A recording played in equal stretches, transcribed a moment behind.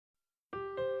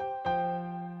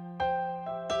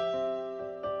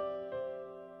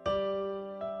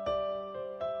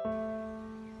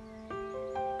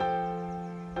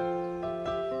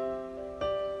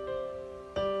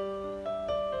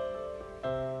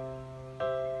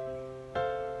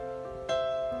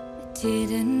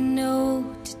Didn't know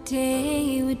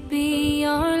today would be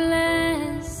our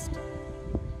last,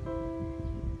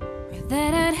 or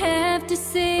that I'd have to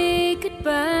say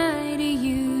goodbye to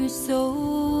you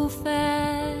so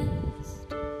fast.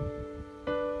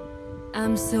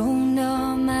 I'm so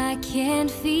numb I can't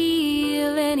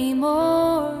feel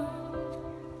anymore.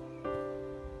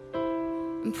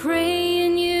 I'm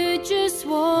praying you just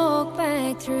walk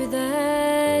back through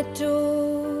that door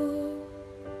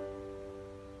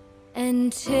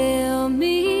and tell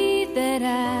me that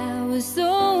I was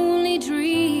only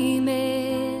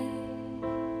dreaming.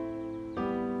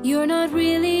 You're not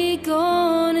really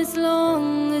gone as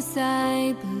long as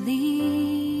I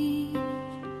believe.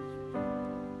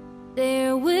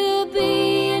 There will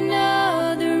be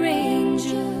another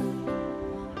angel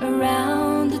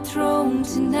around the throne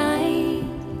tonight.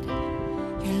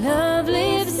 Your love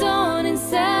lives on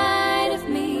inside of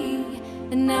me,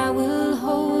 and I will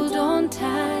hold on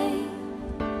tight.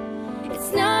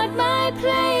 It's not my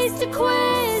place to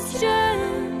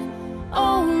question,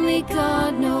 only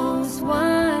God knows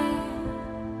why.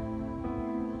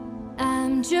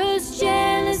 I'm just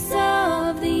jealous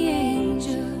of the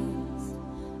angels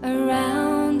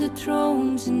around the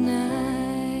throne tonight.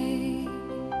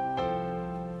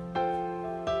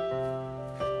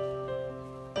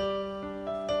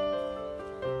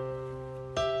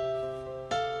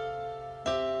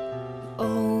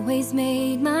 Always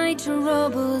made my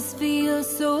troubles feel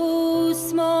so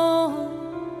small,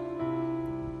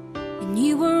 and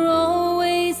you were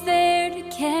always there to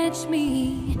catch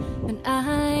me when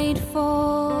I'd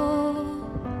fall.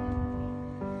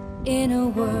 In a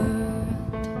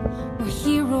world where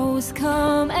heroes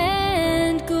come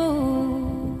and go,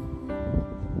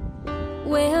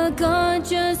 well, God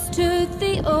just took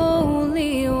the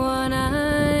only one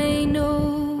I know.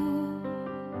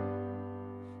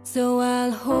 So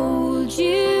I'll hold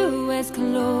you as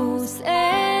close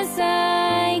as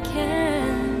I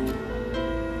can,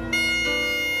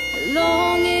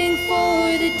 longing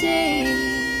for the day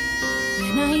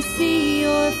when I see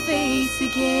your face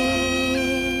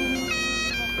again.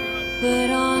 But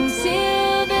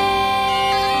until then,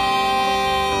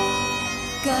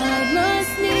 God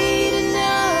must need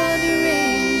another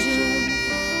angel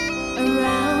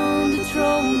around the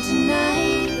throne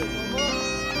tonight.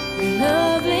 Your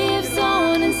love lives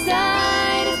on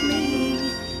inside of me,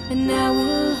 and I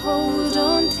will hold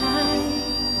on tight.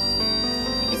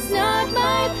 It's not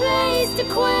my place to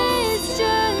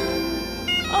question,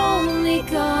 only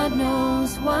God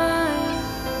knows why.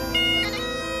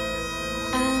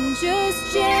 I'm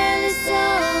just jealous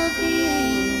of the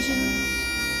angels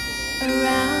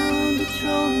around the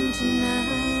throne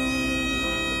tonight.